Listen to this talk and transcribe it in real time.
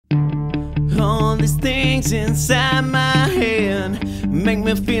these things inside my head make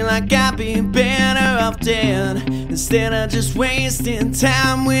me feel like I'd be better off dead instead of just wasting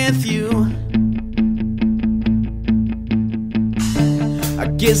time with you. I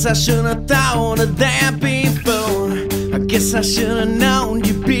guess I should've thought of that before. I guess I should've known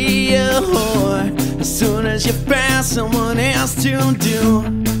you'd be a whore as soon as you found someone else to do.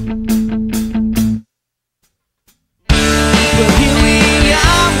 But here we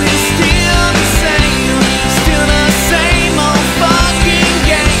are, we're still the same old fucking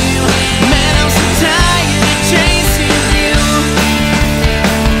game. Man, I'm so tired of chasing you.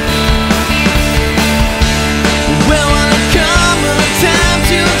 When will there come a time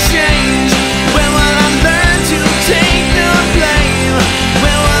to change? When will I learn to take the blame?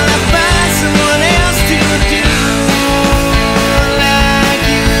 When will I find someone else to do like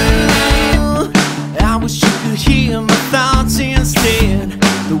you? I wish you could hear my thoughts instead.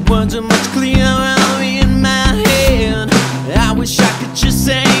 The words are much clearer